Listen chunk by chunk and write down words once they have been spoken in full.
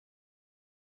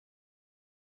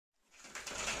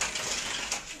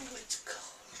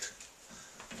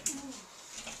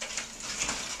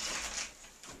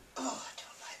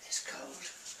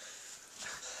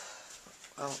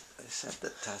said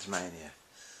that Tasmania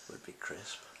would be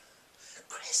crisp.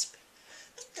 Crisp?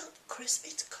 It's not crisp,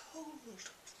 it's cold.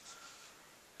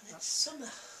 And it's summer.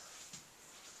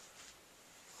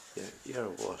 You're a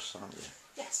wuss, aren't you?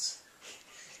 Yes.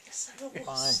 Yes, I'm a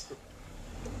wuss.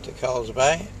 To Coles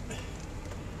Bay.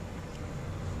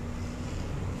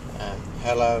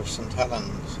 Hello, St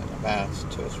Helens in about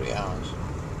 2 or 3 hours.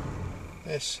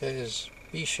 This is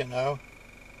Bicheno,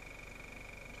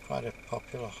 quite a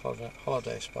popular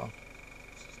holiday spot.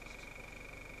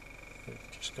 We're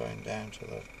just going down to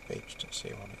the beach to see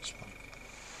what it's like.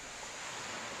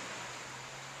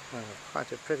 Well,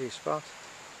 quite a pretty spot.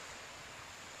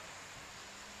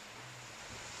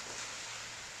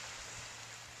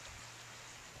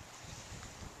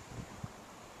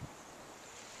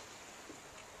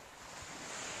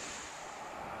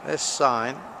 This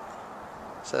sign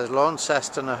says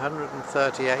Launceston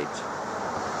 138 kilometres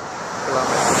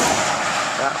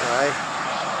that way.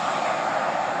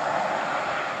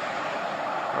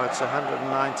 Oh, it's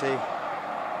 190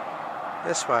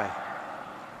 this way.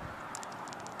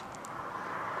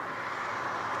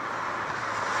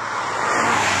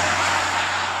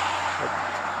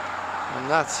 And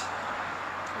that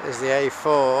is the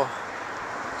A4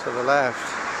 to the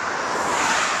left.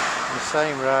 And the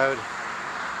same road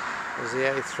is the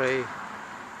A3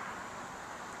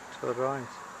 to the right.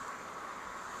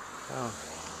 Oh,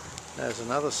 there's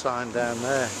another sign down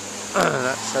there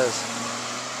that says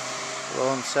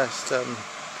Launceston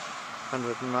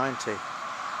 190.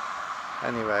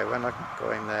 Anyway, we're not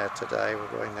going there today,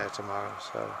 we're going there tomorrow.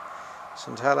 So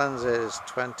St Helens is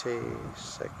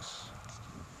 26.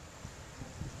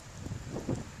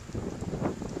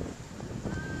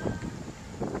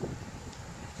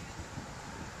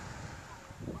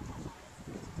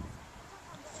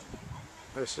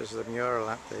 This is the mural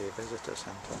at the visitor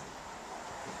centre.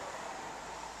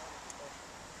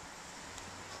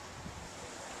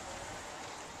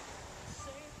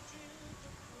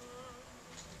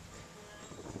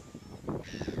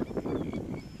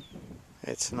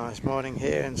 It's a nice morning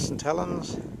here in St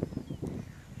Helens,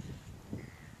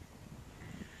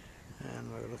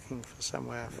 and we're looking for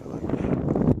somewhere for lunch.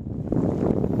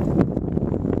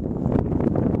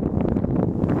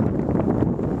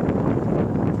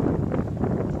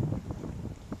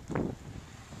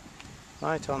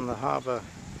 Right on the harbour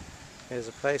is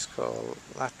a place called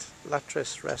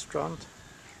Latris Restaurant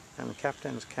and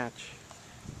Captain's Catch,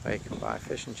 where you can buy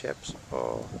fish and chips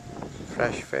or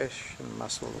fresh fish and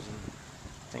mussels and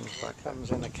things like that.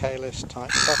 Comes in a Kalis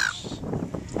type box,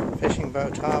 fishing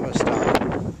boat harbour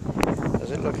style.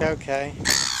 Does it look okay?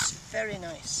 It's very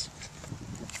nice.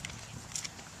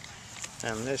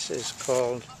 And this is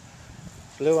called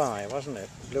Blue Eye, wasn't it?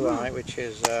 Blue Eye, which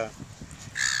is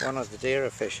one of the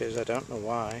dearer fishes. I don't know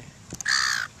why,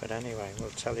 but anyway, we'll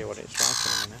tell you what it's like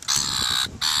in a minute.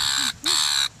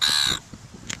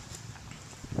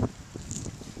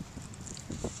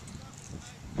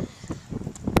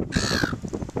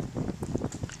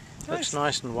 Looks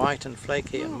nice and white and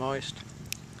flaky and moist.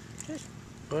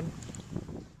 Good.